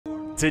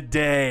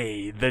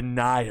Today, the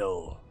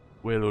Nile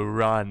will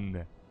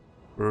run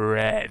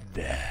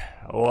red.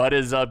 What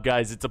is up,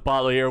 guys? It's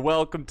Apollo here.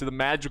 Welcome to the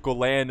magical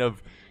land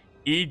of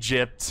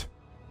Egypt.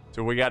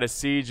 So we got a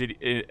siege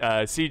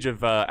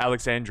of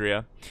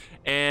Alexandria.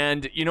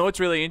 And you know what's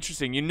really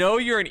interesting? You know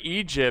you're in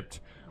Egypt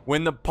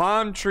when the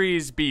palm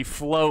trees be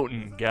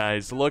floating,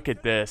 guys. Look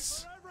at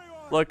this.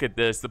 Look at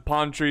this. The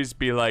palm trees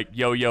be like,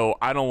 yo,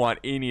 I don't want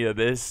any of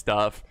this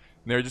stuff.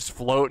 And they're just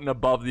floating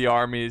above the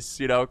armies.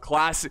 You know,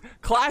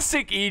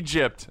 classic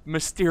Egypt.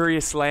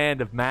 Mysterious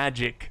land of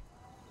magic.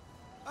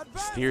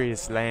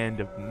 Mysterious land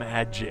of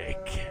magic.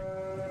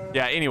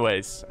 Yeah,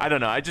 anyways, I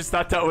don't know. I just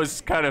thought that was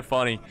kind of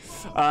funny.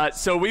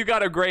 So we've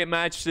got a great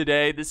match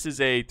today. This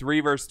is a 3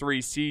 vs 3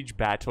 siege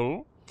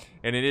battle.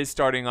 And it is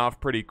starting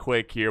off pretty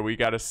quick here. We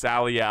got a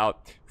sally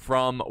out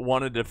from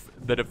one of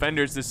the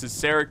defenders. This is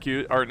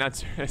Syracuse, or not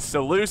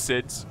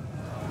Seleucids.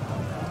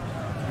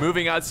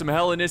 Moving out some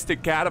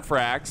Hellenistic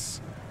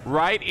cataphracts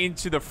right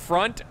into the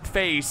front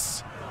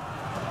face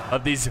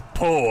of these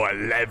poor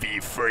levy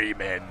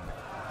freemen.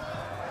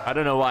 I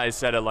don't know why I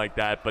said it like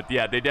that, but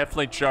yeah, they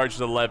definitely charged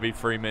the levy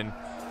freemen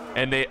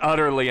and they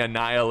utterly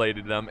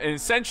annihilated them. And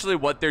essentially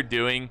what they're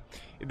doing,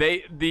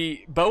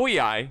 the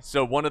Boii,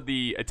 so one of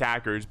the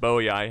attackers,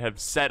 Boii, have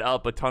set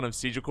up a ton of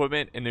siege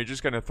equipment and they're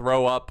just going to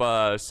throw up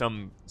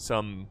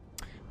some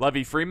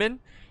levy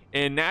freemen.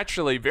 And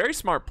naturally, very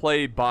smart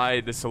play by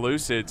the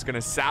Seleucids, going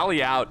to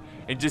sally out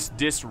and just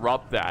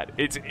disrupt that.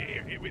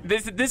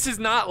 This is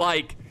not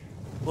like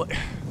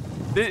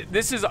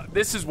this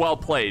is well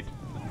played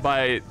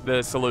by the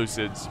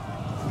Seleucids,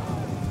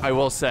 I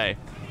will say.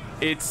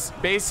 It's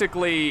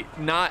basically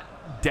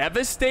not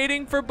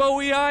devastating for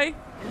Boii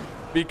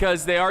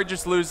because they are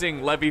just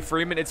losing levy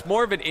freemen. It's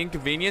more of an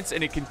inconvenience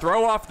and it can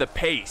throw off the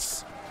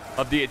pace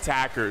of the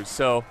attackers.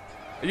 So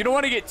you don't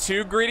want to get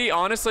too greedy.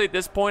 Honestly, at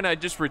this point,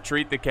 I'd just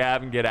retreat the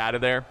cav and get out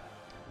of there.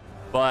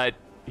 But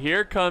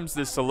here comes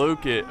the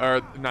Seleucid, or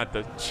not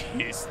the,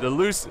 jeez, the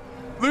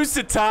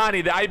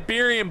Lusitani, the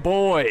Iberian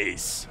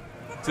boys.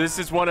 So this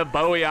is one of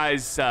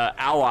Bowii's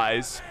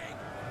allies.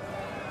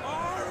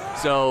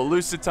 So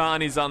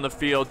Lusitani's on the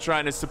field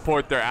trying to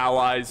support their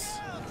allies.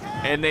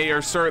 And they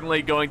are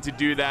certainly going to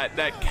do that.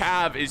 That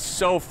cav is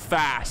so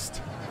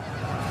fast.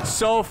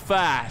 So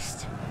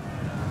fast.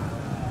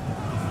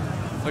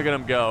 Look at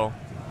him go.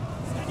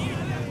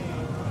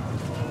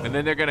 And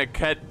then they're going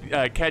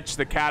to catch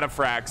the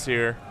cataphracts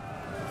here.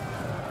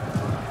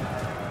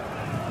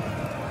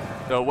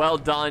 So well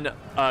done.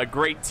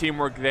 Great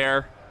teamwork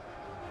there.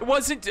 It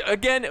wasn't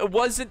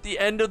the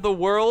end of the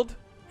world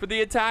for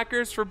the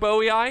attackers for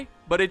Boii,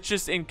 but it's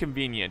just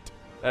inconvenient.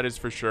 That is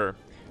for sure.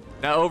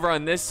 Now over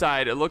on this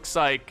side, it looks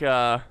like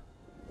the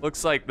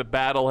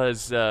battle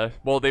has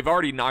well, they've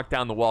already knocked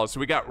down the wall. So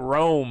we got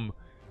Rome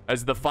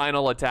as the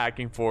final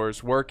attacking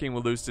force working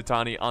with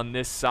Lusitani on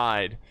this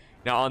side.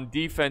 Now on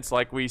defense,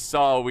 like we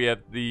saw, we have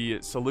the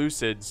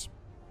Seleucids.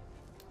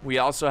 We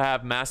also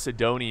have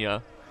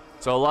Macedonia.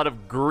 So a lot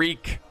of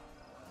Greek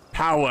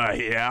power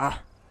here.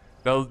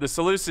 Though the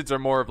Seleucids are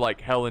more of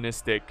like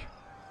Hellenistic,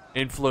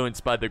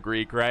 influenced by the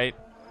Greek, right?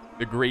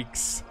 The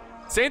Greeks.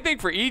 Same thing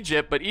for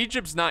Egypt, but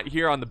Egypt's not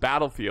here on the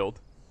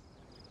battlefield.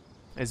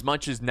 As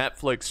much as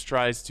Netflix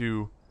tries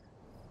to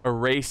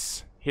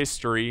erase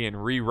history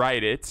and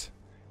rewrite it,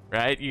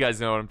 right? You guys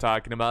know what I'm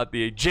talking about.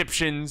 The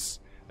Egyptians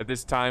at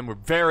this time were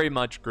very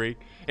much Greek.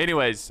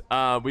 Anyways,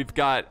 we've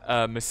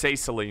got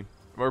Macedon,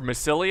 or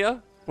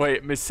Massilia?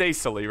 Wait,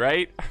 Macedon,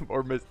 right?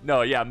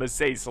 No, yeah,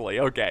 Macedon.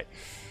 Okay.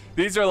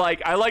 These are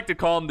like, I like to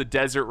call them the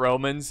desert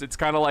Romans. It's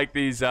kind of like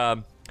these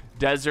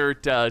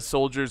desert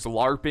soldiers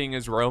LARPing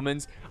as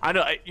Romans. I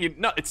know,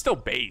 it's still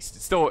based.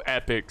 It's still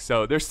epic,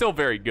 so they're still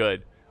very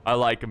good. I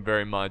like them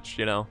very much,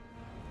 you know.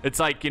 It's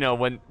like, you know,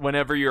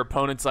 whenever your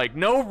opponent's like,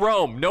 no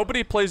Rome,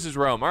 nobody plays as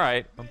Rome. All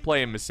right, I'm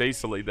playing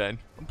Macedon then.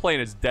 I'm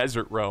playing as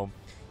desert Rome.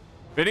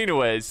 But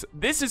anyways,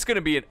 this is going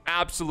to be an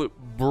absolute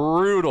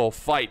brutal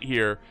fight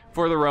here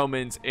for the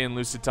Romans in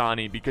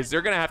Lusitani because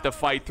they're going to have to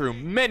fight through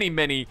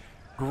many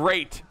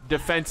great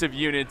defensive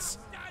units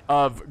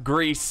of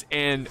Greece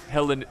and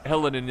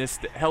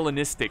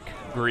Hellenistic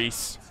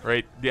Greece,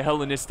 right? The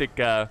Hellenistic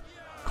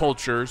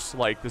cultures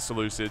like the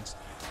Seleucids.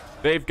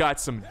 They've got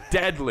some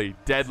deadly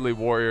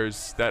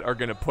warriors that are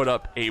going to put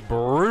up a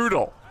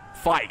brutal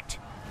fight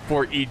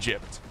for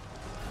Egypt.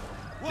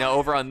 Now,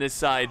 over on this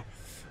side,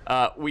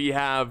 we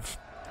have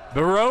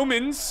the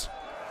Romans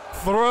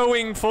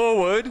throwing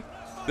forward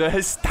the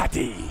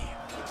Hastati.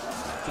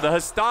 So the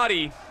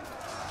Hastati,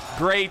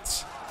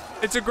 great.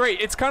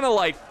 It's kind of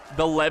like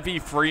the levy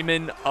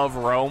freemen of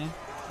Rome.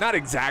 Not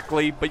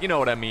exactly, but you know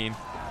what I mean.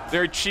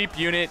 They're a cheap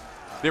unit.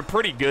 They're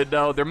pretty good,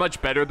 though. They're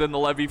much better than the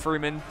levy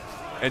freemen.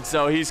 And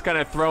so he's kind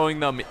of throwing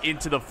them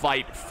into the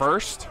fight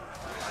first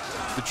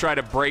to try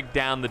to break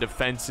down the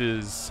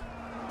defenses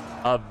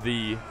of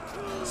the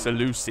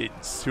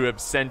Seleucids, who have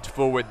sent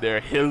forward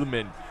their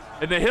hillmen.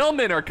 And the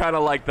hillmen are kind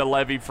of like the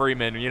levy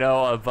freemen, you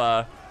know,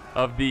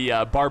 of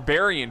the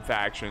barbarian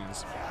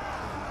factions.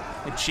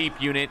 A cheap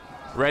unit,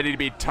 ready to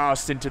be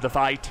tossed into the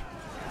fight.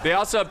 They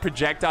also have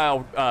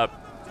projectile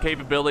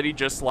capability,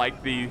 just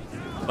like the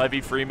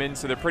Levy Freeman,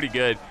 so they're pretty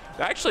good.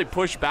 They actually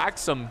push back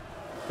some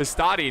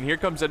Hastati, and here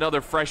comes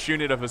another fresh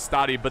unit of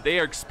Hastati, but they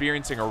are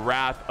experiencing a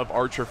wrath of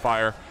archer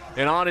fire.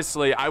 And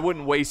honestly, I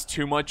wouldn't waste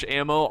too much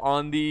ammo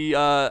on the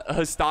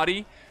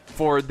Hastati,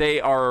 for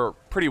they are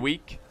pretty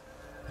weak.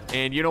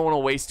 And you don't want to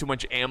waste too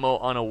much ammo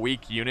on a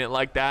weak unit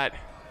like that.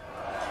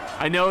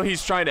 I know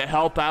he's trying to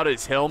help out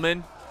his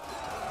hillman,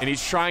 and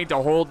he's trying to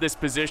hold this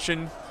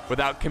position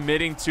without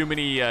committing too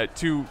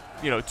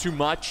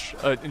much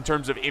in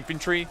terms of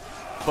infantry,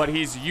 but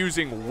he's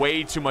using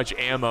way too much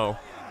ammo,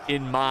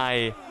 in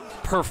my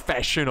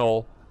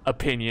professional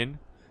opinion.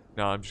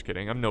 No, I'm just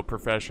kidding. I'm no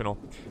professional.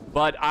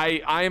 But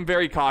I am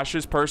very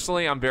cautious.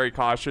 Personally, I'm very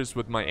cautious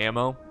with my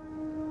ammo.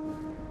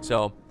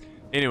 So,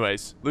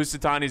 anyways,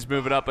 Lusitani's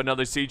moving up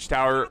another siege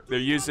tower. They're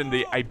using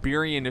the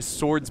Iberian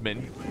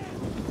swordsman,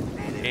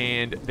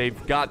 and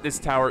they've got this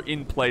tower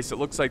in place. It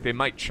looks like they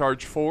might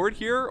charge forward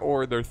here,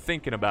 or they're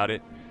thinking about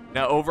it.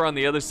 Now, over on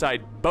the other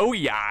side,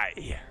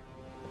 Boyai.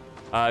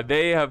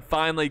 They have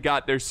finally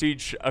got their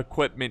siege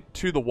equipment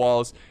to the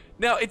walls.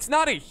 Now, it's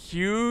not a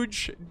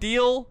huge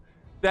deal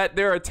that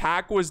their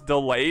attack was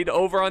delayed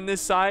over on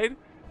this side,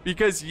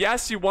 because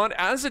yes,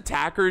 as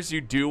attackers,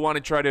 you do want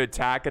to try to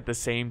attack at the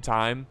same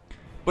time,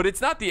 but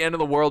it's not the end of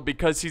the world,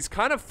 because he's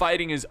kind of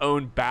fighting his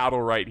own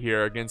battle right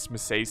here against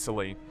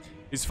Massaisali.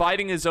 He's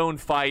fighting his own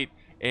fight,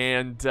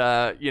 and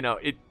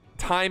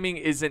timing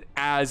isn't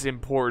as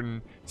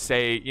important,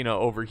 say,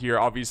 over here.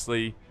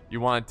 Obviously, you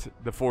want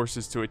the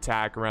forces to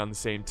attack around the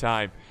same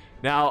time.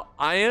 Now,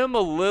 I am a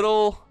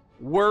little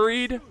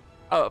worried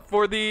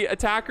for the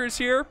attackers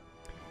here,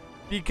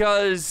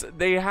 because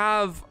they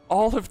have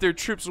all of their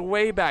troops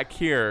way back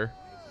here,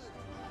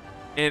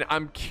 and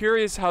I'm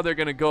curious how they're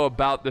going to go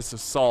about this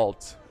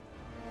assault.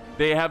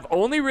 They have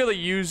only really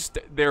used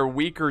their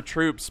weaker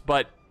troops,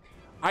 but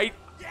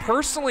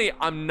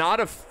I'm not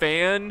a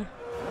fan.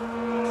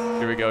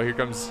 Here we go. Here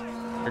comes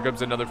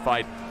another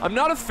fight. I'm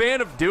not a fan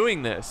of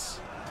doing this.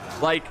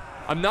 Like,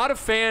 I'm not a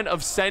fan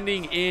of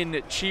sending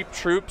in cheap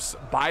troops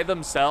by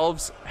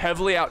themselves,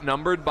 heavily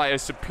outnumbered by a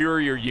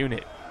superior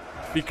unit,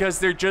 because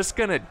they're just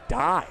gonna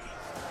die.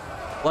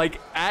 Like,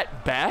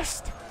 at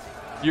best,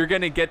 you're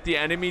gonna get the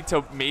enemy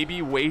to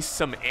maybe waste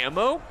some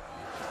ammo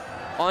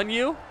on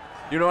you.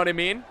 You know what I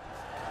mean?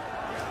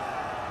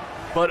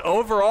 But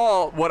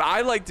overall, what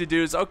I like to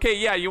do is, okay,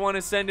 yeah, you want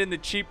to send in the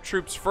cheap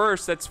troops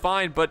first, that's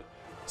fine, but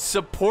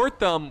support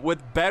them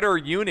with better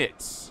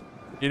units.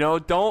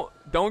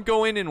 Don't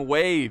go in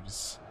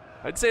waves.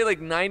 I'd say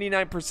like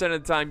 99%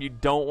 of the time you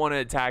don't want to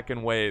attack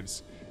in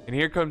waves. And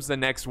here comes the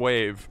next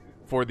wave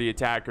for the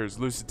attackers.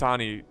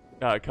 Lusitani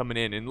coming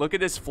in. And look at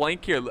this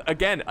flank here.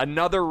 Again,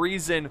 another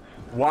reason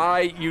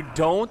why you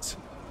don't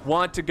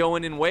want to go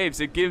in waves.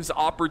 It gives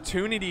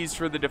opportunities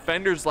for the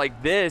defenders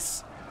like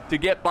this to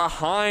get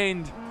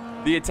behind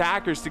the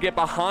attackers, to get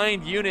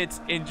behind units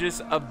and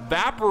just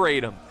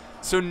evaporate them.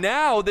 So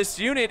now this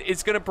unit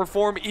is going to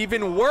perform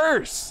even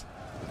worse.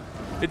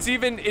 It's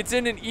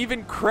in an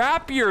even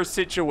crappier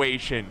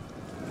situation.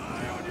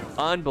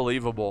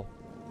 Unbelievable.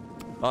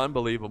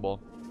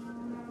 Unbelievable.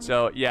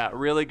 So, yeah,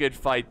 really good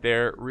fight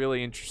there.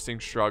 Really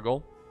interesting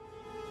struggle.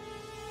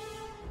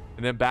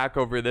 And then back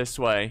over this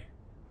way.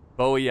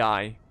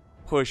 Boyai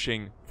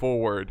pushing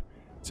forward.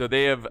 So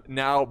they have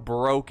now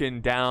broken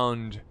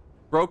down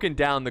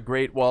the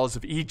Great Walls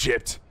of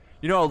Egypt.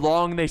 You know how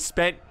long they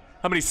spent?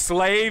 How many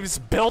slaves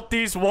built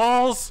these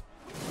walls?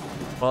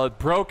 Well, it's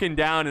broken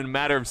down in a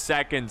matter of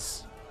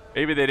seconds.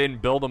 Maybe they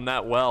didn't build them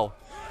that well.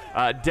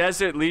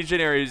 Desert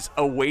legionaries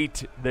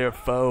await their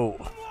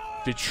foe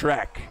to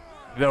trek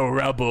the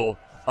rubble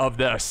of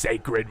the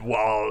sacred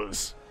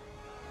walls.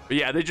 But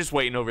yeah, they're just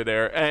waiting over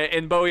there.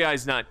 And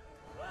Boyai's not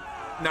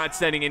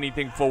sending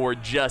anything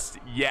forward just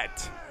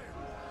yet.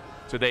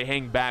 So they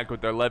hang back with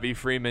their Levy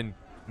Freeman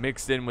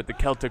mixed in with the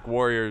Celtic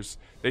warriors.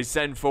 They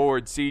send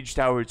forward siege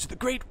towers to the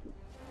great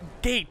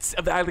gates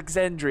of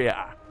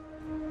Alexandria.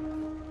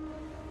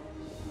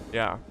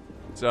 Yeah.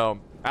 So,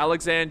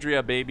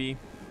 Alexandria, baby.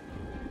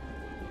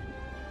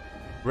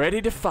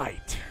 Ready to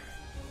fight.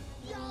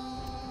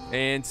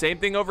 And same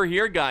thing over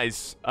here,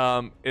 guys.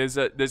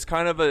 There's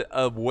kind of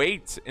a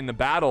wait in the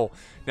battle.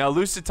 Now,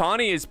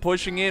 Lusitani is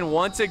pushing in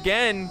once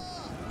again,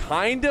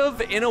 kind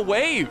of in a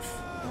wave.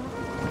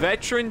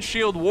 Veteran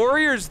shield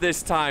warriors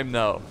this time,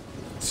 though.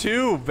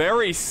 Two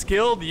very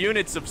skilled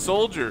units of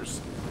soldiers.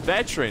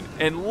 Veteran.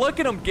 And look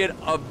at them get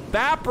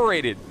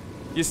evaporated.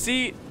 You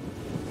see,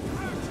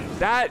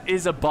 that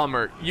is a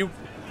bummer. You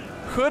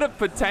could have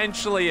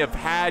potentially have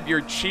had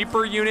your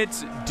cheaper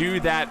units do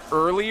that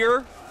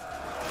earlier.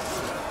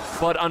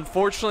 But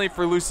unfortunately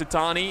for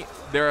Lusitani,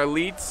 their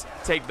elites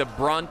take the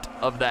brunt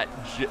of that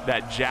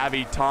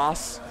Javi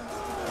toss.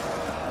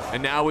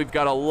 And now we've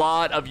got a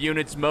lot of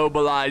units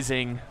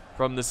mobilizing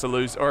from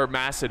the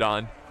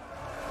Macedon.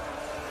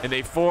 And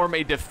they form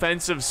a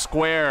defensive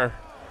square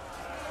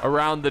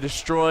around the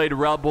destroyed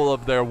rubble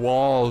of their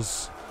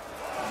walls.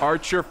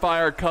 Archer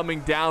fire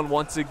coming down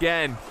once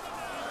again.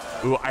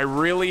 Ooh, I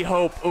really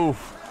hope.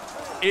 Oof.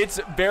 It's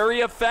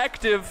very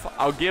effective.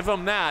 I'll give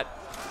them that.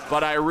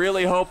 but I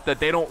really hope that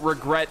they don't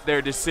regret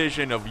their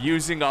decision of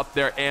using up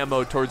their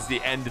ammo towards the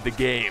end of the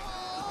game.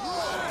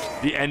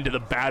 The end of the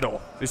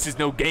battle. This is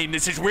no game,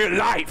 this is real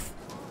life.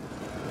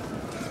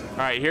 All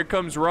right, here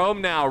comes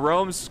Rome now.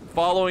 Rome's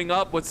following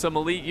up with some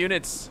elite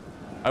units.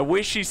 I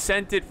wish he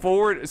sent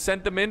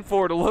them in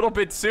forward a little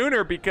bit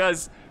sooner,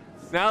 because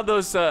now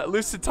those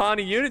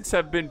Lusitani units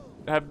have been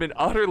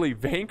utterly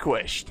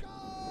vanquished.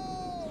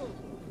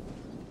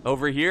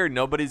 Over here,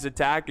 nobody's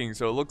attacking,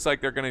 so it looks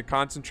like they're going to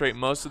concentrate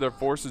most of their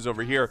forces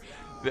over here.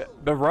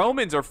 The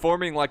Romans are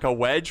forming like a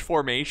wedge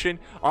formation.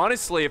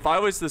 Honestly, if I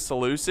was the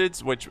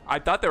Seleucids, which I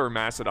thought they were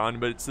Macedon,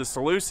 but it's the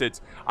Seleucids,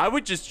 I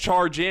would just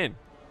charge in.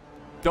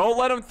 Don't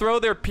let them throw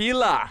their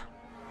pila.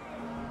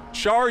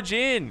 Charge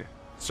in.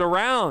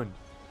 Surround.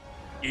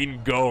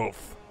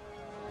 Engulf.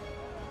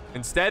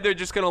 Instead, they're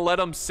just going to let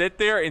them sit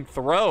there and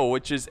throw,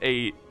 which is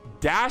a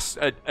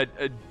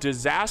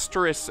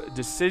disastrous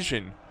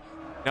decision.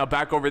 Now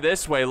back over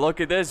this way. Look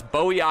at this.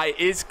 Boii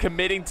is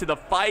committing to the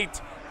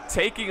fight,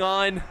 taking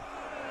on,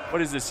 what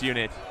is this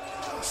unit?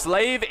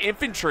 Slave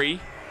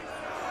infantry.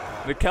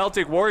 The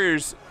Celtic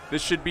warriors,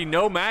 this should be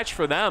no match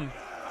for them.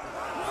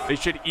 They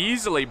should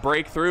easily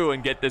break through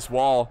and get this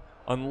wall,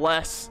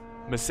 unless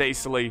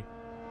Macesali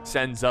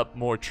sends up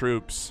more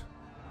troops.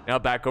 Now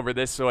back over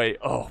this way.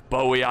 Oh,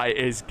 Boii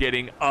is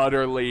getting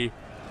utterly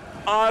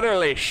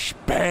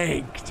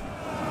spanked.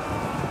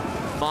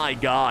 My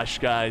gosh,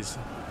 guys.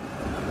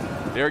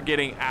 They're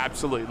getting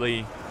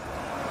absolutely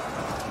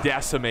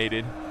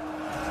decimated.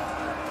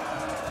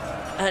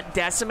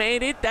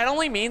 Decimated? That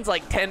only means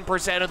like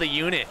 10% of the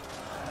unit.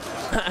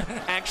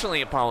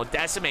 Actually, Apollo,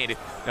 decimated.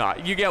 No,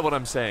 you get what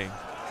I'm saying.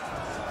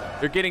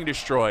 They're getting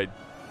destroyed.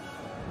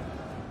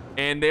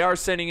 And they are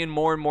sending in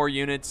more and more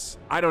units.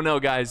 I don't know,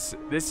 guys.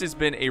 This has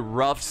been a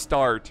rough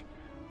start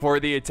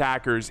for the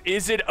attackers.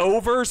 Is it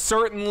over?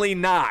 Certainly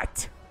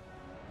not.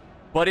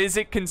 But is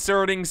it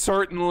concerning?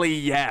 Certainly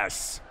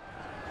yes.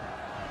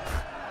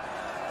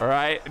 All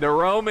right, the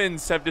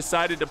Romans have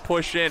decided to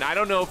push in. I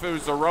don't know if it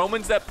was the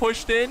Romans that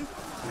pushed in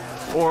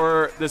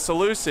or the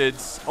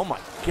Seleucids. Oh my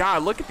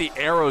God, look at the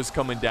arrows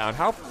coming down.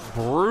 How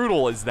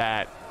brutal is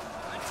that?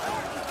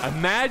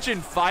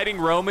 Imagine fighting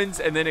Romans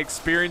and then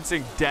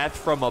experiencing death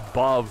from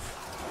above.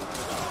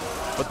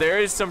 But there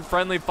is some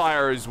friendly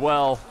fire as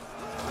well.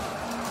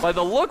 By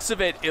the looks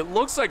of it, it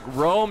looks like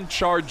Rome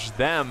charged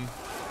them.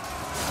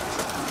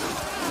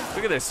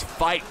 Look at this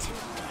fight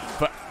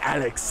for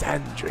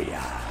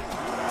Alexandria.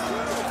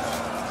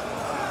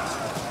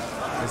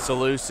 The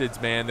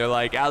Seleucids, man, they're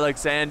like,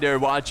 Alexander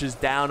watches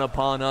down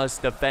upon us,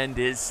 defend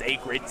his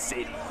sacred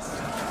cities.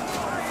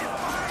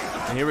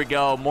 And here we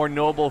go, more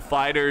noble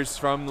fighters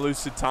from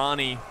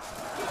Lusitani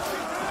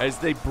as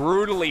they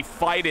brutally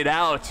fight it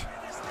out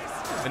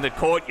in the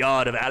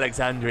courtyard of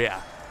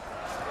Alexandria.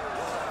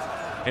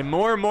 And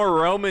more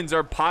Romans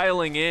are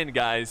piling in,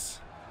 guys.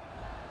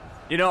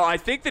 You know, I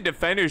think the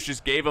defenders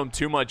just gave them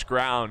too much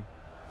ground.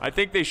 I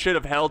think they should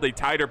have held a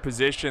tighter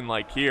position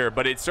like here,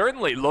 but it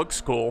certainly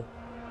looks cool.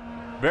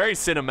 Very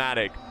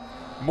cinematic.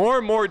 More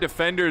and more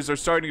defenders are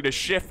starting to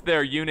shift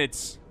their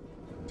units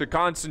to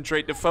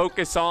concentrate, to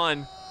focus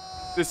on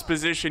this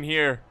position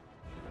here.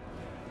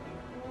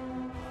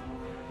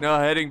 Now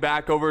heading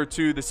back over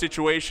to the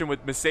situation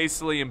with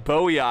Macesali and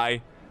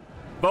Boii.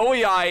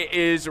 Boii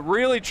is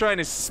really trying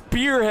to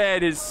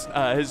spearhead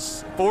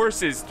his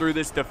forces through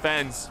this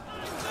defense.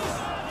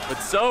 But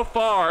so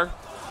far,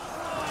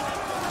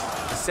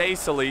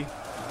 Macesali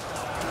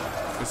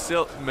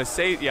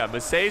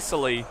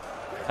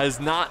has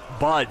not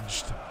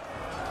budged.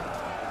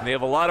 And they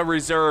have a lot of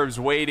reserves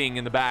waiting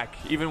in the back,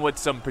 even with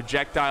some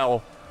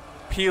projectile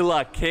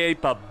pila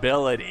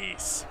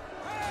capabilities.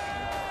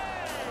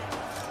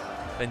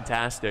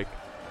 Fantastic.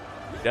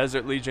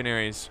 Desert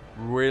Legionaries,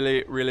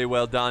 really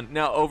well done.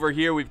 Now over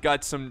here we've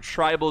got some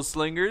tribal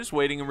slingers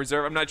waiting in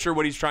reserve. I'm not sure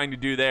what he's trying to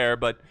do there,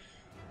 but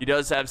he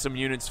does have some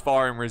units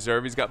far in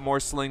reserve. He's got more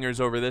slingers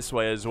over this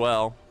way as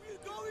well,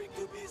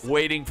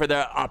 waiting for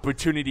their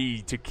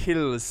opportunity to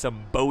kill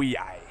some Boii.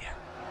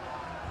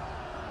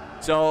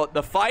 So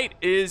the fight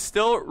is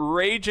still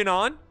raging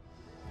on.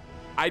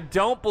 I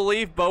don't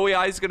believe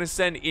Boii is going to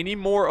send any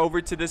more over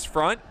to this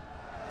front,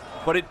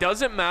 but it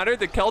doesn't matter.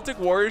 The Celtic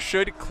warriors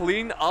should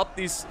clean up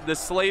the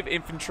slave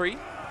infantry.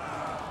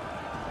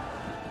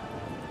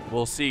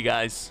 We'll see,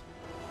 guys.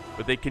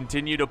 But they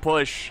continue to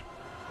push.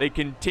 They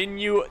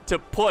continue to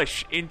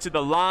push into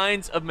the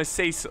lines of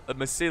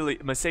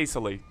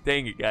Macesali.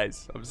 Dang it,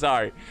 guys. I'm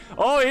sorry.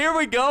 Oh, here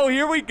we go.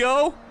 Here we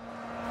go.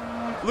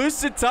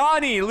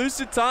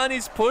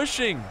 Lusitani's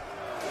pushing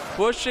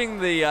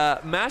the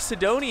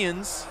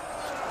Macedonians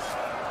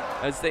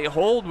as they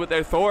hold with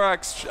their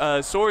thorax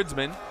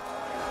swordsmen.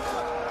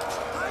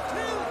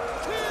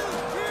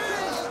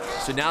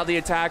 So now the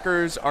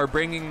attackers are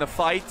bringing the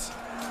fight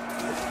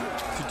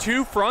to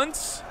two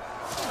fronts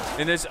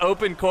in this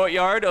open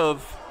courtyard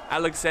of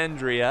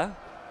Alexandria.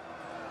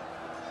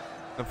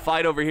 The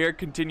fight over here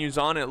continues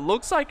on. It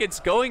looks like it's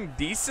going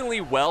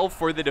decently well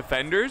for the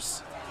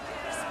defenders.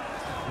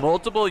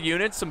 Multiple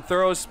units, some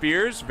thorough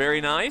spears,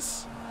 very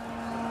nice.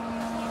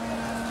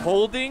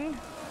 holding.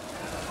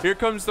 Here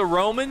comes the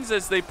Romans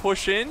as they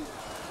push in.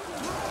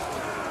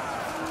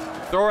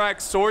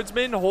 Thorax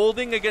swordsman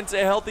holding against a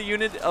healthy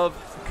unit of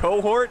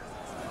cohort.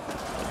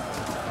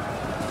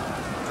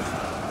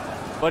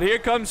 But here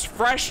comes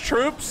fresh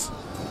troops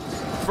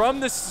from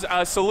the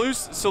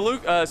Seleucids.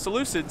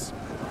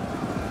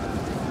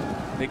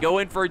 They go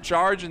in for a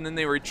charge and then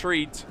they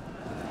retreat,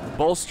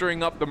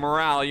 bolstering up the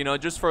morale, you know,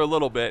 just for a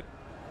little bit.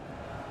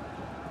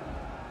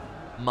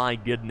 My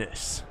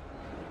goodness.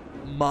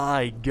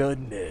 My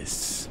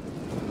goodness.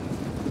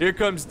 Here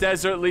comes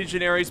Desert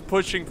Legionaries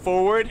pushing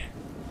forward.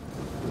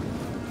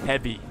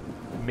 Heavy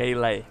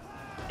melee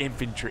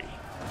infantry.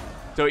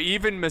 So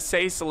even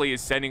Macesali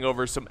is sending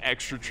over some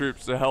extra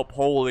troops to help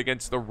hold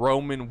against the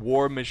Roman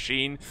war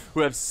machine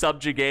who have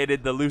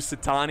subjugated the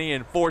Lusitani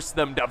and forced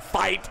them to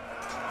fight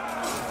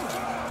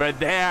for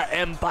their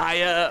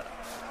empire.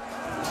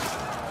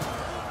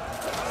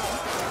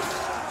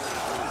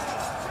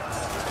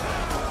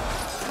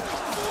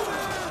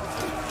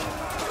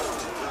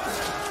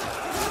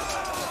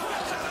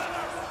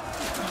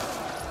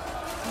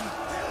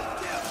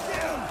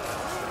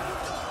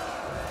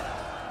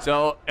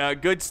 So, a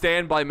good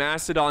stand by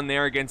Macedon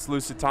there against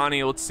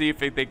Lusitania. Let's see if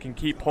they can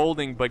keep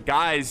holding. But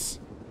guys,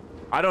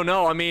 I don't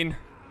know. I mean,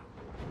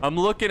 I'm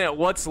looking at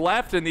what's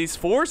left in these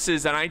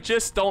forces, and I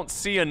just don't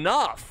see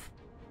enough.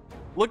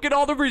 Look at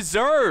all the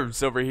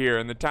reserves over here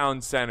in the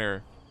town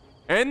center.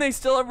 And they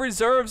still have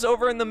reserves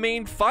over in the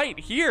main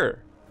fight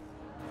here.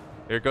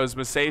 There goes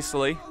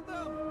Macesali.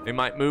 They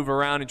might move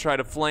around and try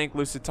to flank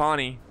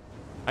Lusitani.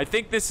 I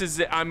think this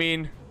is, I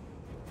mean,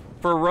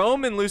 for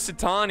Rome and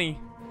Lusitani,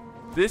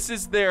 this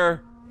is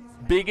their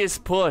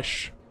biggest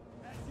push.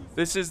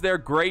 This is their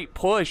great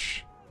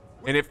push.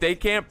 And if they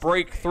can't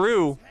break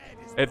through,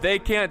 if they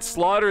can't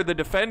slaughter the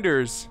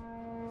defenders,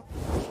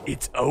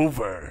 it's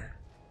over.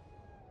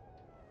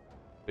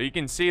 But you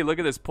can see, look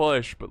at this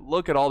push, but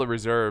look at all the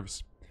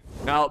reserves.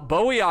 Now,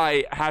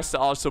 Boii has to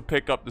also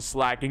pick up the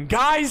slack. And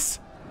guys,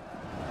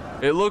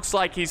 it looks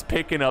like he's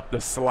picking up the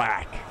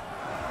slack.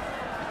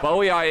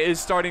 Boii is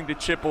starting to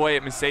chip away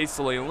at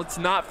Macesali. And let's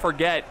not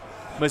forget,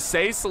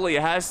 Macesali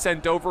has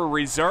sent over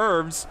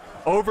reserves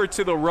over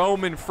to the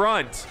Roman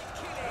front.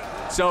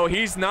 So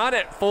he's not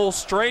at full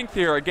strength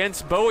here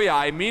against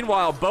Boii.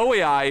 Meanwhile,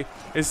 Boii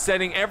is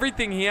sending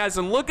everything he has.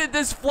 And look at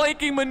this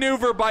flanking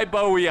maneuver by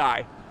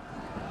Boii.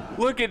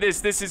 Look at this.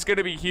 This is going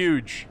to be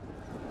huge.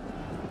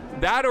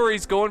 That or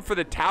he's going for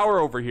the tower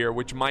over here,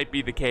 which might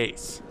be the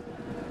case.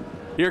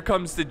 Here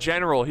comes the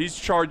general. He's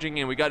charging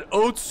in. We got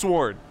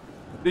Oathsworn,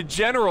 the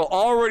general,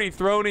 already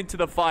thrown into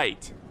the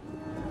fight.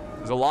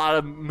 There's a lot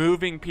of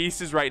moving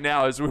pieces right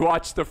now as we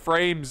watch the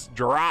frames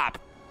drop.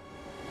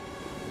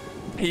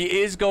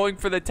 He is going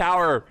for the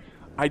tower.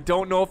 I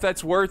don't know if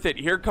that's worth it.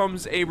 Here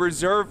comes a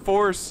reserve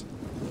force.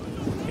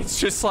 It's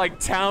just like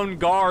town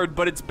guard,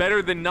 but it's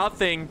better than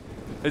nothing.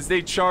 As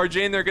they charge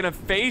in, they're going to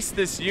face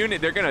this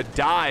unit. They're going to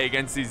die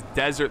against these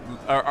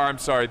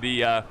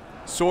the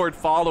sword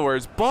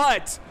followers.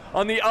 But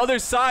on the other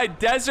side,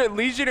 Desert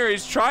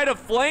Legionaries try to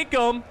flank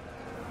them.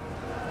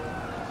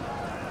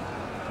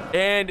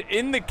 And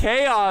in the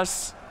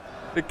chaos,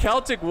 the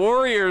Celtic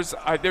warriors,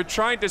 they're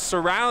trying to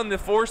surround the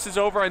forces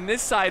over on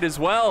this side as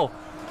well.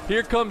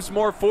 Here comes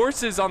more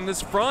forces on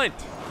this front.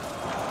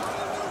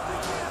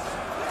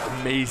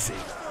 Amazing.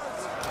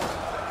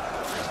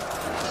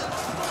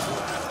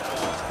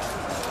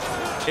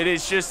 It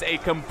is just a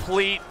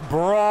complete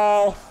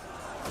brawl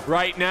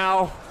right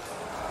now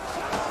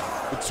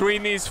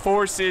between these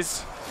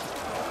forces.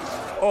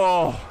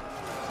 Oh.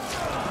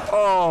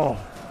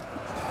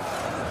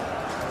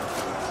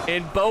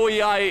 And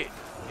Boii,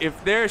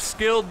 if their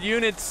skilled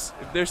units,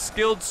 if their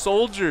skilled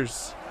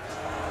soldiers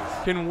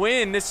can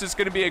win, this is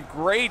going to be a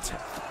great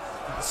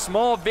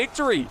small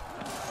victory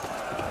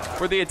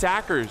for the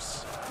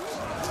attackers.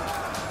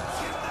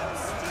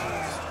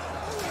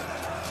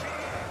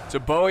 So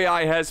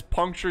Boii has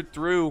punctured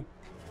through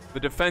the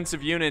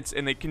defensive units,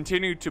 and they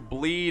continue to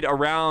bleed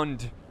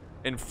around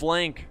and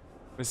flank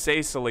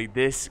Macesali.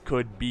 This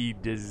could be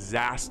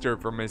disaster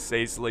for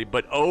Macesali.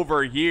 But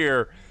over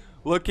here,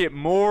 look at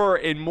more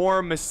and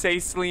more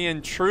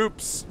Macesalian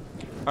troops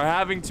are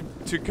having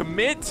to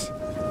commit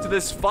to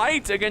this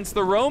fight against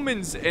the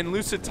Romans and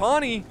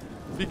Lusitani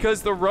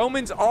because the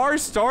Romans are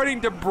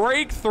starting to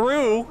break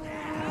through.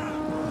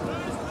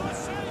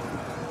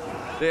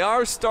 They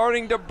are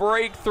starting to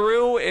break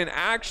through and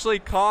actually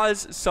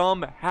cause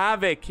some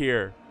havoc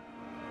here.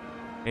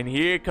 And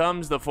here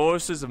comes the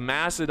forces of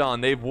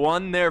Macedon. They've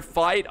won their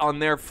fight on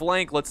their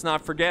flank. Let's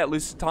not forget,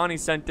 Lusitani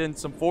sent in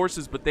some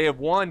forces, but they have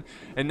won.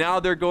 And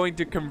now they're going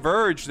to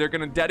converge. They're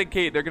going to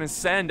dedicate. They're going to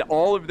send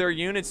all of their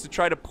units to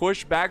try to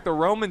push back the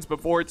Romans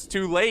before it's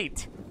too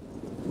late.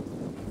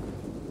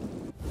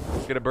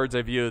 Let's get a bird's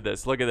eye view of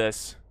this. Look at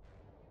this.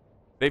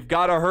 They've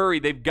got to hurry.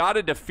 They've got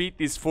to defeat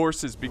these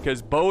forces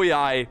because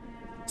Boii,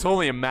 it's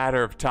only a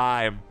matter of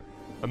time.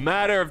 A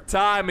matter of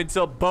time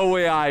until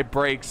Boii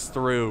breaks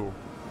through.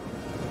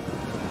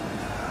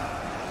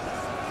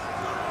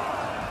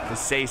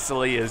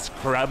 Macesali is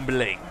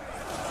crumbling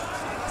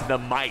to the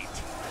might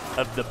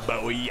of the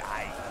Boii.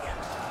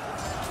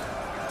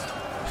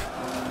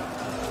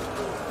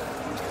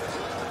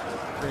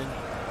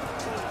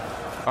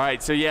 All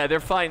right, so yeah, they're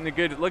fighting the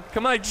good. Look,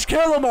 come on, just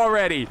kill them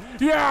already.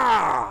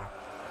 Yeah.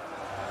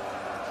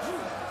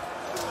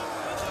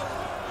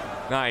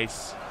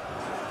 Nice.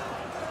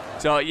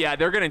 So yeah,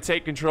 they're gonna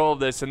take control of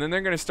this, and then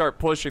they're gonna start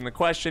pushing. The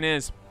question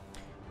is,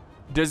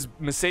 does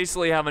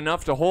Masacely have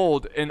enough to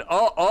hold? And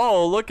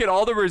oh, look at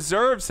all the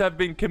reserves have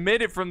been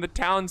committed from the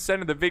town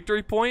center, the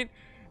victory point,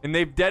 and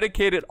they've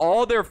dedicated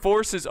all their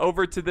forces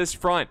over to this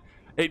front.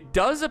 It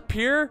does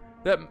appear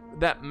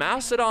that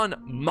Macedon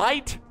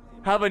might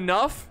have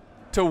enough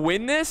to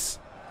win this.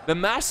 The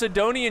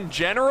Macedonian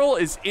general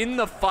is in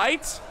the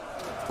fight.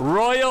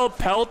 Royal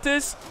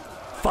Peltis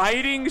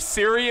fighting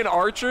Syrian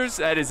archers.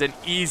 That is an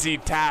easy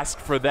task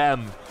for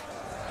them.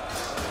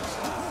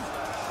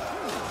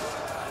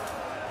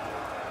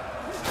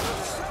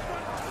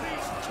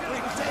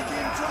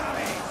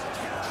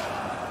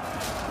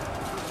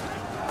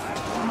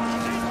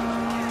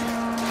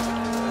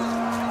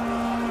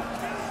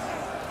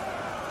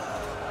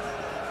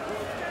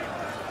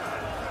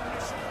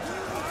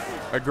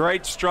 A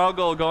great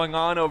struggle going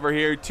on over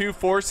here. Two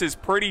forces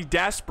pretty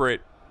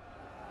desperate.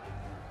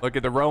 Look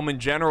at the Roman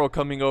general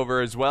coming over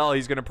as well.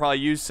 He's going to probably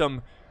use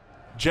some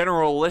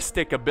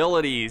generalistic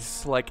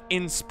abilities like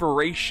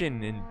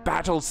inspiration and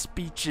battle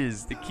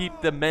speeches to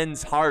keep the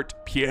men's heart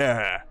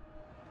pure.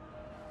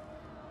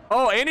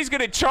 Oh, and he's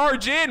going to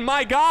charge in.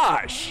 My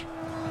gosh.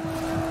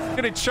 He's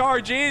going to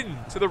charge in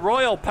to the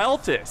Royal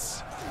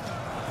Peltis.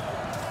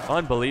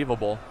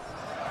 Unbelievable.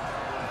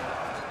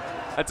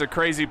 That's a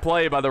crazy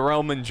play by the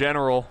Roman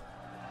general.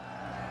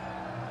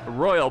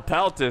 Royal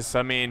Peltis,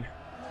 I mean,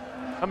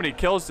 how many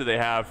kills do they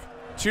have?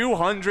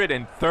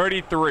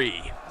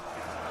 233.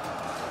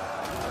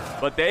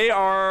 But they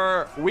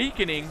are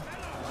weakening.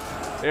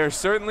 They are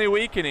certainly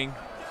weakening.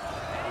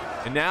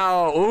 And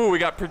now, ooh, we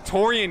got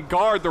Praetorian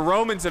Guard. The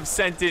Romans have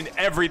sent in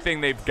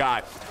everything they've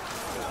got.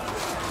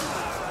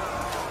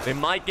 They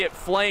might get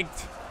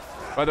flanked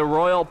by the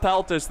Royal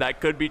Peltis.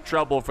 That could be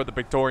trouble for the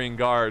Praetorian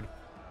Guard.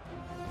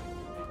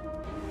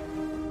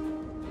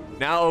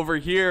 Now over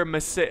here,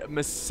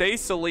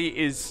 Masacely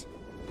is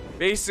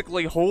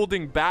basically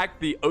holding back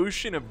the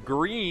Ocean of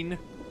Green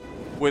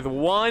with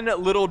one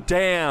little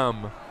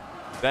dam.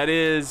 That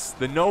is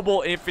the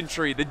noble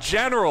infantry, the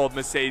general of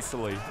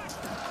Masacely,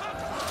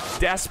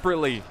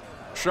 desperately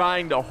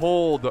trying to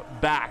hold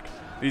back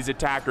these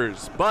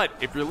attackers. But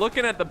if you're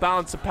looking at the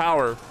balance of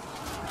power,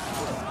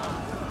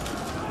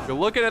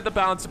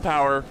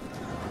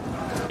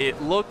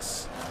 it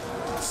looks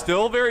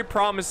still very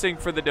promising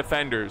for the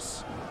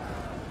defenders.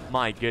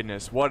 My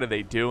goodness, what are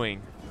they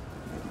doing?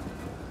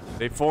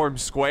 They form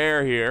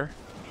square here.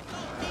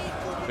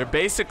 They're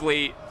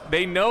basically,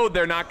 they know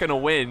they're not going to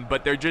win,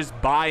 but they're just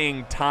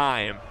buying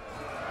time.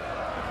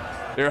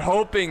 They're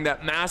hoping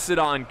that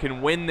Macedon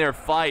can win their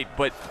fight,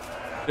 but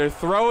they're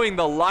throwing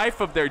the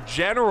life of their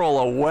general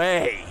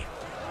away.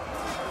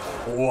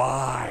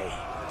 Why?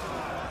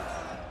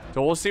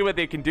 So we'll see what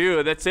they can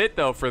do. That's it,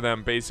 though, for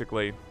them,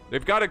 basically.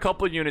 They've got a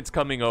couple units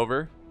coming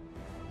over,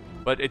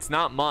 but it's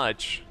not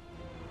much.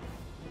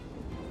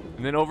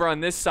 And then over on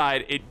this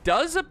side, it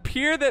does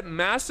appear that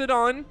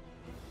Macedon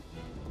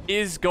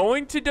is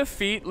going to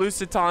defeat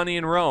Lusitania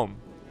and Rome.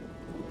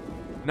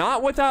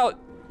 Not without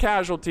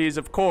casualties,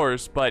 of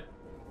course, but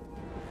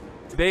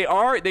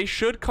they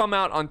should come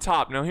out on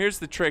top. Now, here's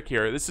the trick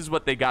here. This is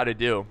what they got to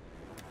do.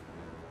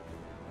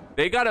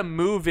 They got to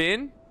move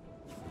in,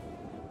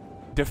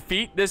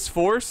 defeat this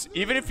force.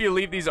 Even if you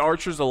leave these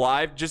archers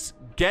alive, just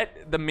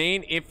get the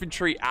main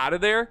infantry out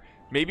of there.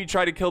 Maybe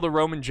try to kill the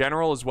Roman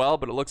general as well,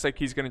 but it looks like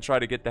he's going to try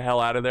to get the hell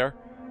out of there.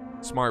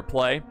 Smart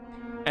play.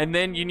 And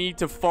then you need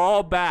to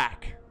fall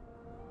back.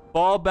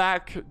 Fall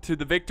back to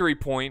the victory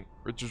point,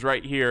 which is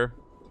right here,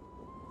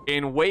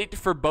 and wait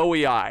for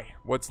Boii.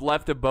 What's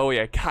left of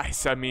Boii.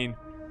 Guys, I mean,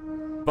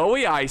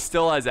 Boii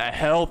still has a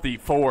healthy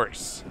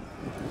force.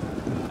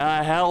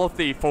 A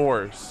healthy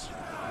force.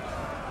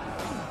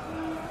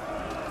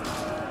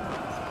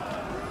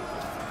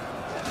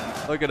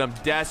 Look at them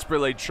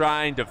desperately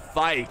trying to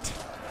fight.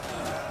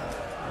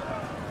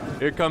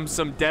 Here comes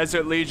some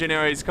desert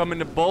legionaries coming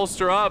to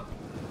bolster up.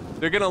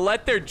 They're gonna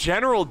let their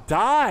general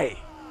die.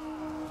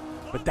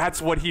 But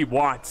that's what he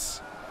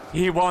wants.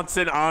 He wants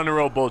an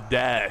honorable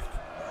death.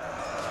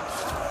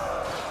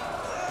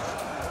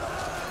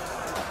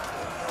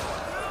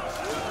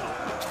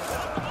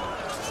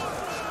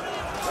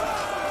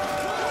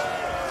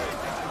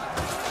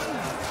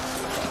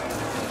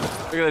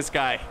 Look at this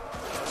guy.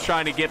 He's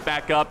trying to get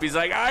back up. He's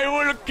like, I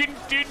will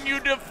continue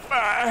to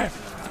fight.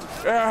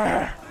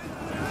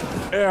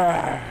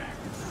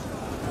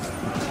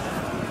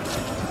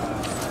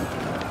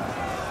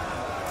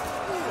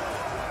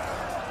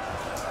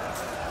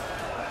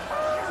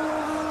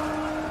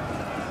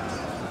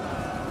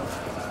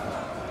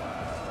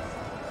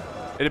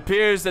 It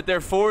appears that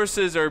their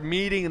forces are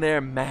meeting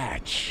their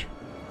match.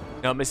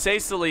 Now,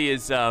 Masacely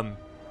is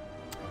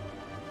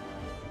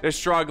They're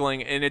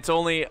struggling, and it's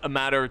only a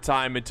matter of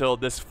time until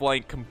this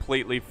flank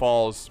completely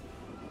falls.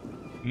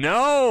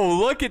 No,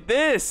 look at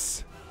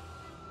this.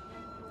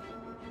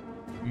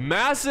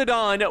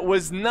 Macedon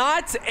was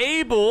not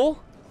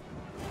able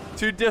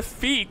to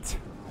defeat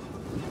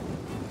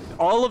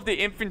all of the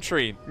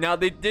infantry. Now,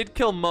 they did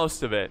kill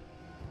most of it.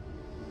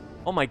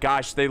 Oh my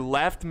gosh, they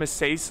left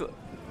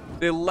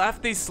they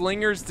left these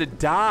slingers to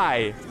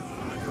die.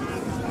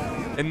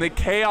 In the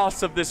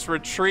chaos of this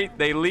retreat,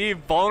 they leave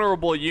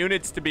vulnerable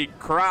units to be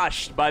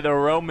crushed by the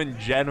Roman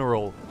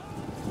general.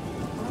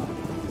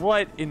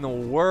 What in the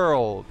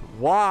world?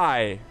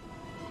 Why?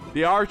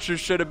 The archers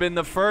should have been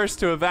the first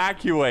to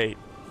evacuate.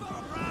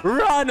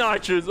 Run,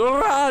 archers,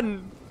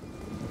 run!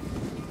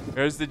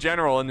 There's the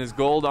general in his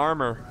gold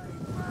armor.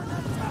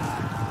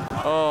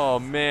 Oh,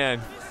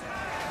 man.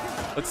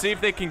 Let's see if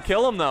they can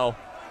kill him, though.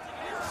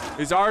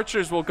 These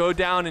archers will go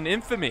down in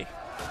infamy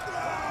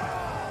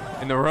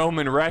in the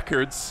Roman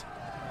records.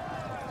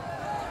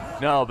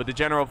 No, but the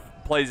general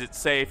plays it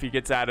safe. He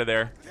gets out of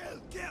there.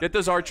 Get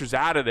those archers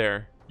out of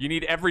there. You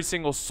need every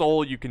single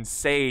soul you can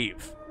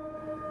save.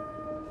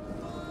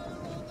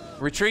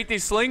 Retreat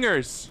these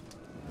slingers.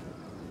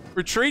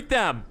 Retreat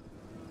them.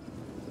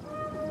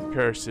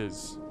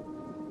 Curses.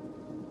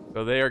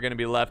 So they are going to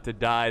be left to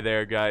die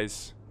there,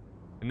 guys.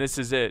 And this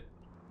is it.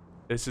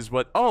 This is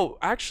what... Oh,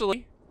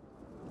 actually,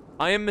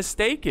 I am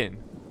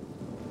mistaken.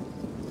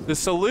 The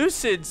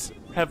Seleucids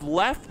have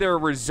left their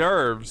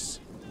reserves.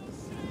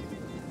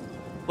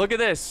 Look at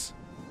this.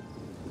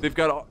 They've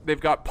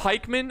got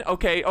pikemen.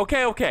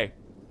 Okay.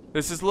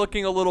 This is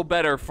looking a little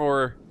better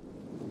for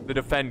the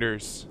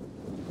defenders.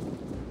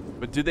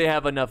 But do they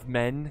have enough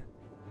men?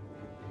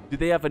 Do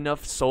they have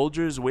enough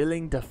soldiers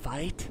willing to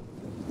fight?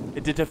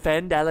 To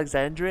defend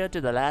Alexandria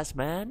to the last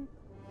man?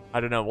 I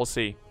don't know. We'll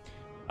see.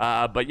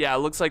 But yeah, it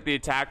looks like the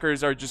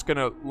attackers are just going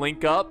to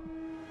link up.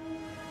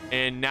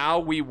 And now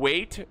we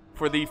wait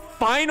for the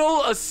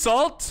final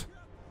assault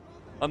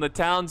on the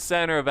town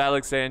center of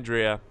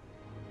Alexandria.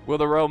 Will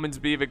the Romans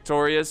be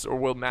victorious, or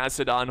will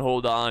Macedon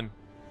hold on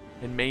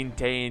and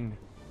maintain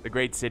the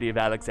great city of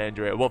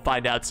Alexandria? We'll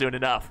find out soon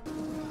enough.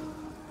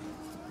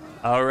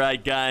 All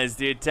right, guys,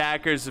 the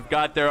attackers have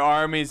got their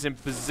armies in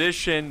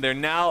position. They're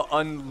now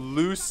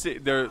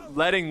they're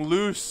letting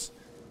loose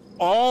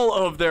all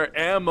of their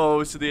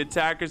ammo. So the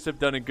attackers have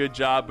done a good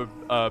job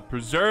of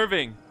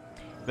preserving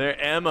their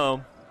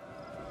ammo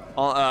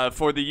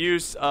for the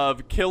use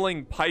of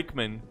killing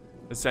pikemen,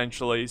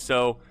 essentially.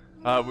 So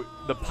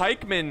the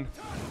pikemen,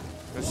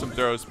 there's some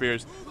throw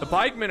spears. The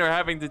pikemen are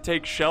having to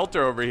take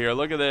shelter over here.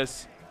 Look at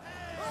this.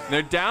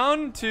 They're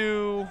down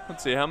to,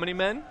 let's see, how many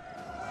men?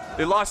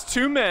 They lost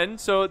 2 men,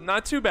 so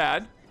not too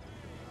bad.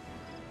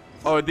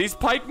 Oh, these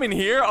pikemen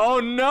here?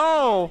 Oh,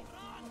 no.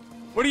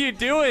 What are you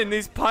doing?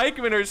 These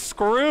pikemen are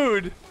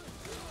screwed.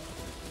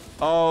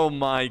 Oh,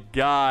 my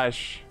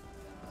gosh.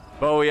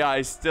 Boei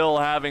is still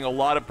having a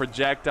lot of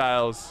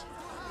projectiles.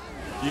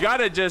 You got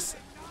to just...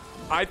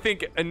 I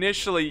think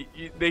initially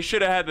they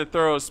should have had to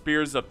throw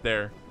spears up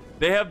there.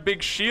 They have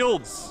big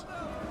shields.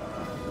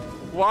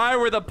 Why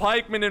were the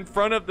pikemen in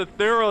front of the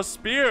throw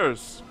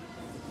spears?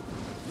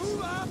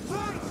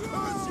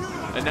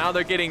 And now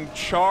they're getting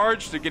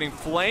charged. They're getting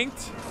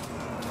flanked.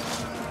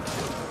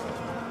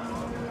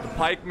 The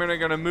pikemen are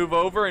going to move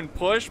over and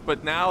push,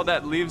 but now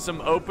that leaves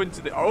them open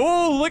to the...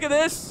 Oh, look at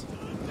this!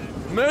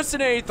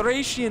 Mercenary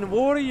Thracian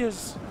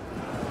warriors.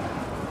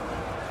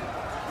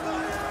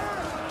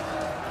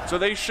 So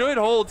they should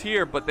hold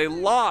here, but they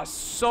lost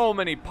so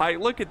many pike.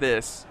 Look at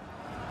this.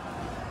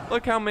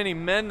 Look how many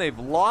men they've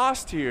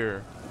lost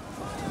here.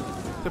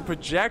 The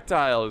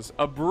projectiles.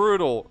 A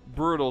brutal,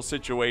 brutal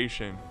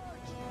situation.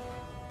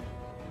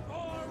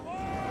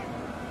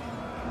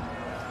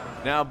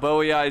 Now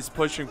Boei is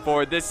pushing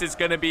forward. This is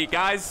going to be,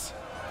 guys,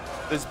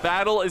 this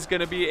battle is going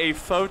to be a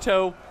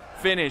photo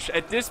finish.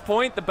 At this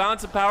point, the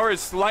balance of power is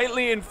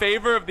slightly in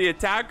favor of the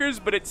attackers,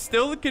 but it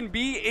still can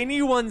be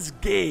anyone's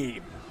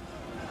game.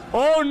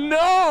 Oh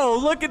no!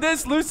 Look at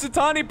this!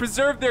 Lusitani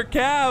preserved their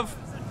cav.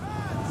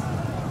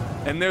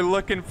 And they're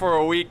looking for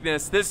a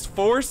weakness. This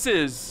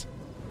forces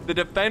the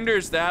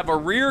defenders to have a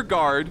rear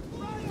guard,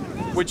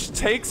 which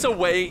takes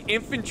away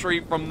infantry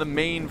from the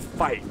main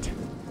fight.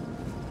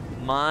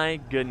 My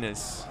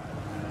goodness.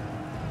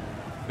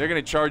 They're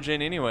gonna charge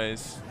in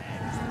anyways.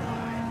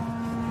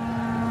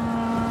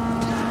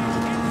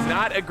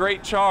 Not a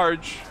great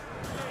charge,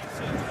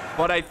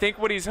 but I think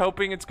what he's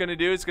hoping it's gonna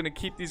do is gonna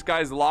keep these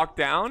guys locked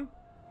down,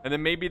 and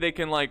then maybe they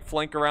can like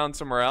flank around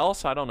somewhere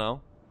else. I don't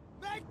know.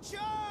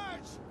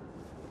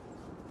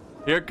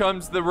 Here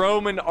comes the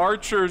Roman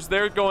archers.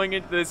 They're going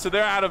into this, so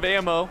they're out of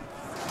ammo.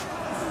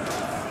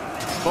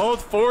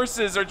 Both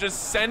forces are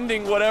just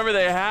sending whatever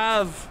they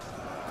have.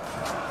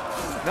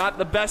 Not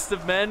the best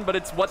of men, but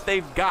it's what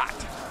they've got.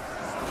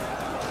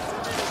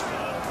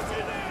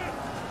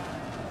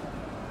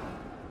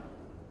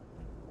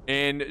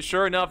 And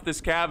sure enough,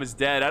 this cav is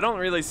dead. I don't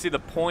really see the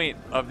point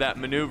of that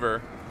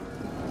maneuver.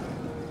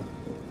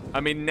 I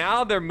mean,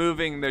 now they're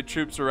moving their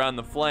troops around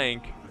the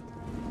flank.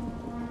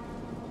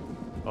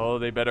 Oh,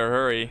 they better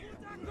hurry.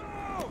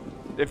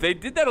 If they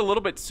did that a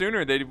little bit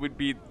sooner, they would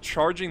be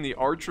charging the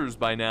archers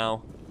by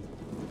now.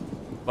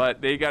 But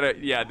they gotta,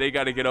 yeah, they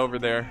gotta get over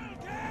there.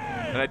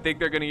 And I think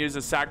they're gonna use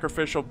a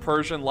sacrificial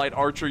Persian light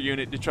archer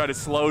unit to try to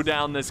slow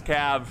down this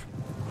cav.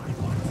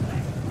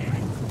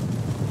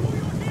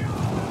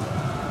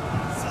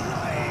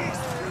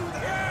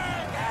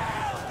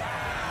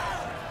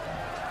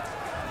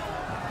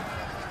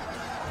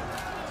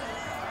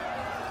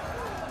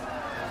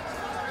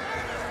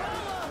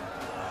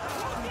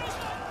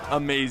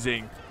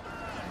 Amazing.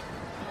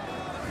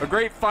 A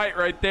great fight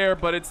right there,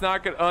 but it's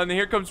not good. And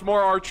here comes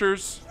more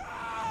archers.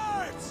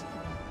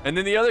 And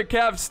then the other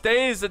cav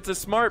stays. It's a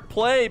smart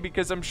play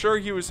because I'm sure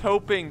he was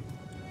hoping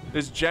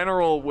this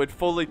general would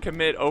fully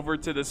commit over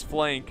to this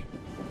flank.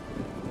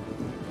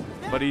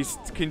 But he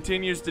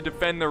continues to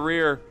defend the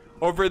rear.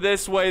 Over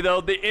this way, though,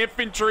 the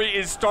infantry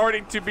is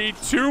starting to be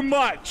too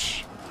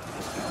much.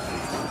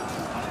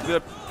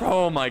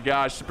 Oh my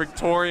gosh, the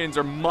Praetorians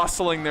are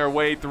muscling their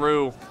way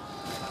through.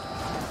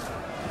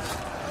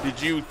 Did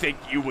you think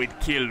you would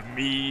kill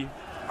me,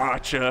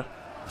 Archer,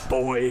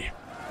 boy?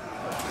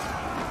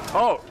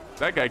 Oh,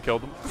 that guy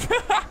killed him.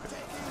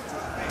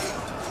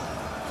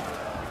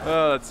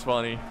 Oh, that's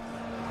funny.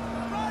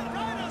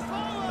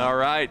 All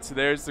right, so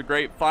there's the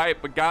great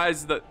fight. But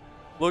guys,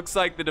 looks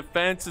like the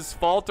defense is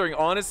faltering.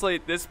 Honestly,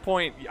 at this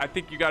point, I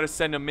think you got to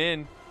send them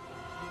in.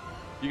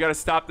 You got to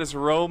stop this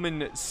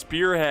Roman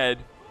spearhead.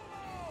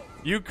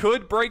 You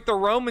could break the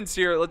Romans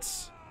here.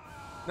 Let's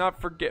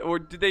not forget, or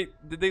did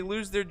they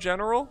lose their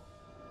general?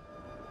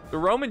 The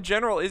Roman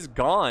general is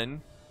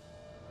gone,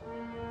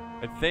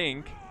 I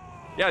think.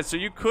 Yeah, so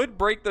you could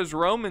break those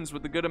Romans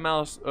with a good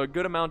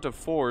amount of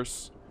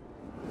force.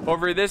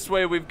 Over this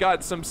way, we've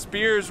got some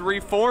spears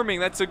reforming.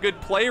 That's a good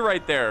play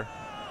right there.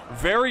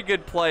 Very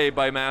good play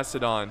by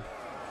Macedon.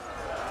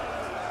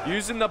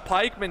 Using the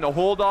pikemen to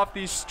hold off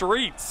these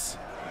streets.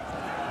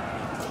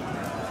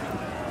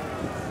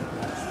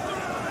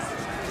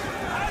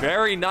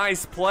 Very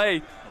nice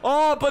play.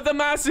 Oh, but the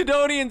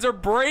Macedonians are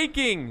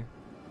breaking.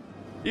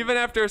 Even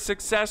after a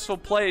successful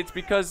play, it's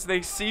because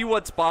they see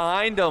what's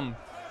behind them.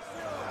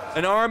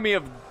 An army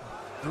of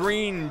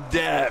green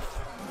death.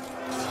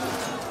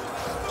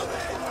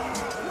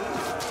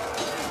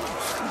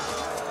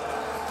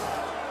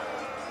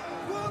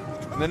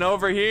 And then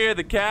over here,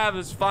 the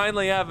Cavs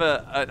finally have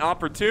an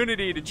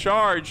opportunity to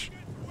charge.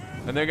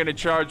 And they're going to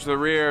charge the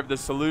rear of the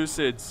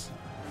Seleucids.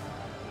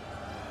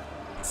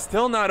 It's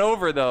still not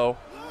over, though.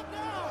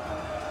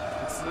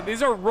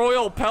 These are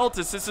Royal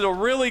Peltis. This is a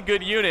really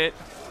good unit.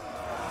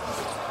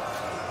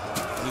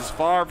 This is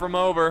far from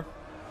over.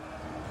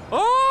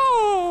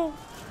 Oh!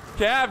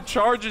 Cav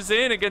charges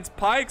in against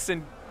pikes,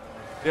 and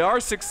they are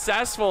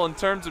successful in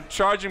terms of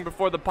charging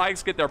before the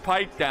pikes get their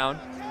pike down.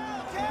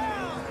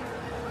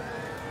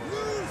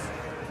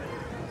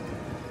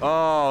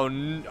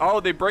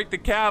 Oh, they break the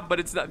Cav, but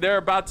it's not, they're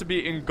about to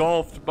be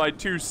engulfed by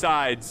two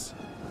sides.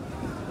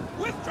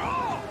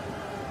 Withdraw!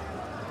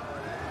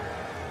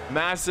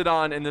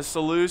 Macedon and the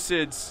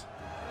Seleucids.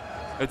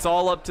 It's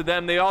all up to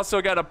them. They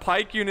also got a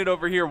pike unit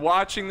over here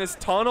watching this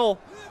tunnel,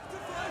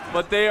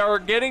 but they are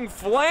getting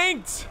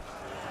flanked.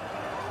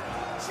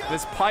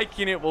 This pike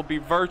unit will be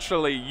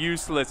virtually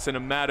useless in a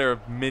matter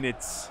of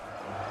minutes.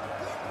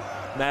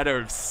 Matter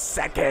of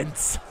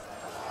seconds.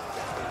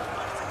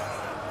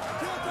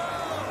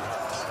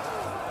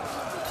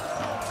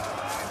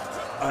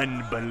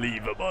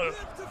 Unbelievable.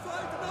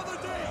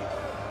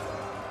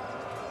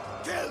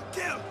 Kill,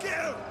 kill,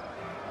 kill.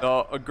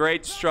 So a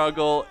great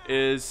struggle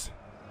is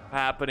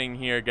happening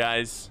here,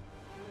 guys.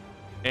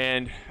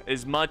 And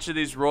as much of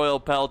these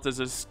Royal Peltas,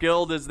 as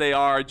skilled as they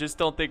are, I just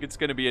don't think it's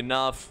going to be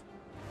enough.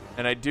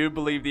 And I do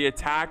believe the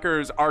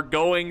attackers are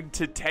going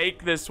to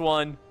take this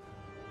one.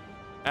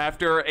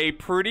 After a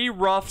pretty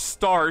rough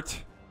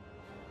start,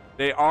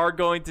 they are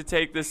going to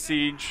take the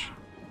siege.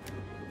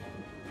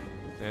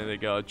 There they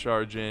go,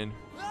 charge in.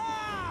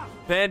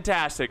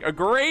 Fantastic. A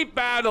great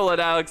battle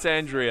at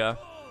Alexandria.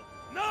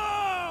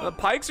 The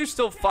pikes are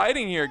still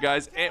fighting here,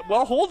 guys. And,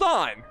 well, hold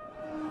on.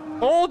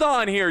 Hold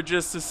on here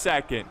just a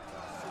second.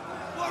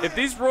 If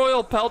these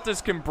Royal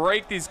Peltas can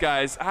break these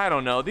guys, I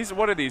don't know.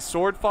 What are these,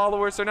 sword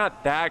followers? They're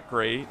not that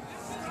great.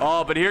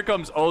 Oh, but here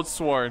comes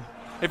Oathsworn.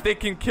 If they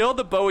can kill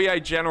the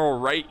Boii general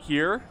right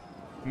here,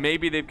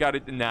 maybe they've got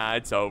it. Nah,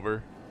 it's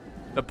over.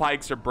 The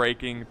pikes are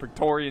breaking. The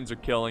Praetorians are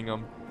killing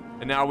them.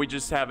 And now we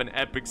just have an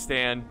epic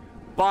stand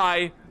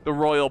by the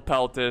Royal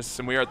Peltas.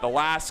 And we are at the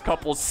last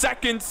couple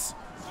seconds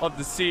of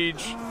the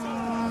siege.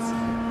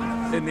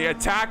 And the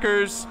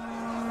attackers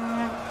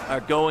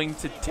are going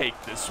to take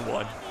this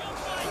one.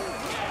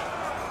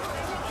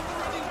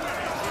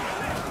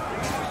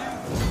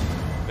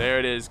 There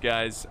it is,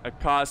 guys. A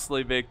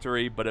costly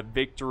victory, but a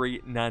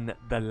victory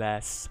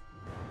nonetheless.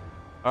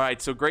 All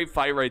right, so great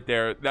fight right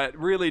there. That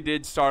really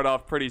did start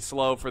off pretty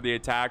slow for the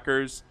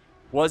attackers.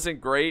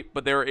 Wasn't great,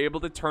 but they were able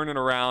to turn it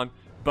around.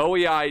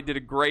 Boii did a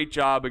great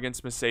job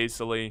against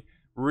Macesali.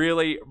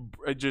 Really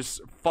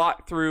just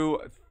fought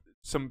through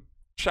some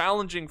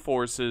challenging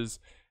forces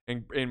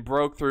and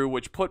broke through,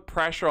 which put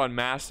pressure on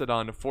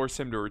Macedon to force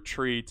him to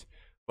retreat.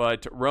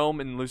 But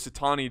Rome and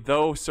Lusitani,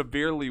 though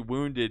severely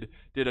wounded,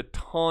 did a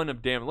ton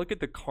of damage. Look at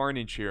the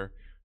carnage here.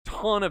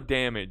 Ton of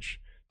damage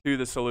to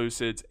the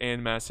Seleucids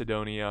and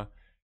Macedonia.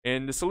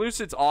 And the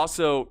Seleucids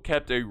also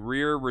kept a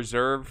rear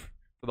reserve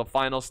for the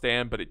final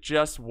stand, but it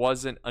just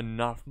wasn't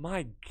enough.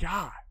 My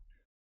God.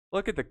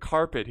 Look at the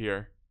carpet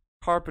here.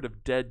 Carpet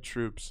of dead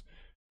troops.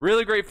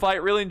 Really great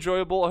fight. Really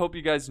enjoyable. I hope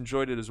you guys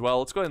enjoyed it as well.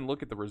 Let's go ahead and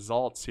look at the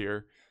results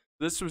here.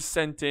 This was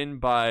sent in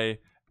by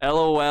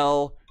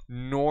LOL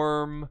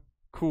Norm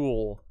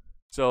Cool.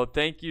 So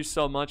thank you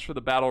so much for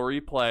the battle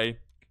replay.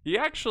 He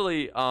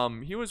actually,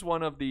 he was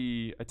one of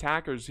the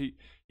attackers. He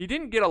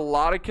didn't get a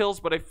lot of kills,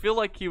 but I feel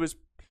like he was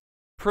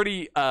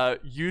pretty,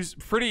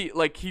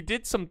 like, he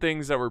did some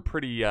things that were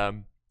pretty,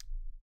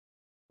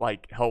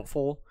 like,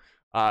 helpful.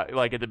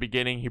 Like, at the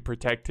beginning, he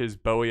protected his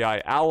Bowie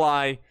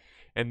ally,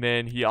 and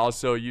then he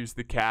also used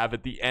the cav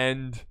at the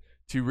end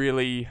to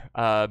really,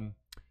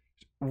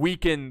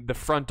 weaken the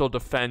frontal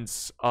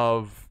defense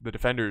of the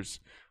defenders.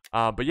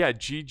 But yeah,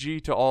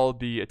 GG to all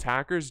the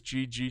attackers,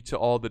 GG to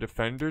all the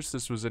defenders.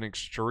 This was an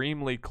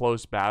extremely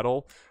close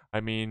battle. I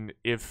mean,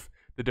 if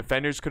the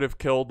defenders could have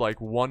killed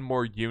like one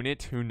more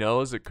unit, who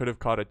knows? It could have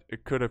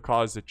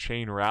caused a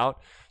chain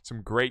rout.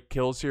 Some great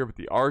kills here with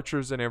the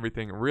archers and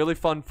everything. Really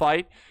fun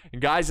fight.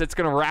 And guys, that's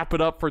gonna wrap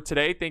it up for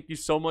today. Thank you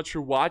so much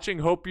for watching.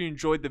 Hope you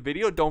enjoyed the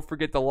video. Don't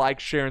forget to like,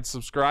 share, and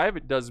subscribe.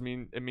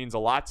 It means a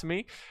lot to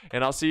me.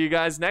 And I'll see you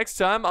guys next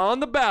time on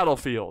the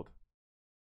battlefield.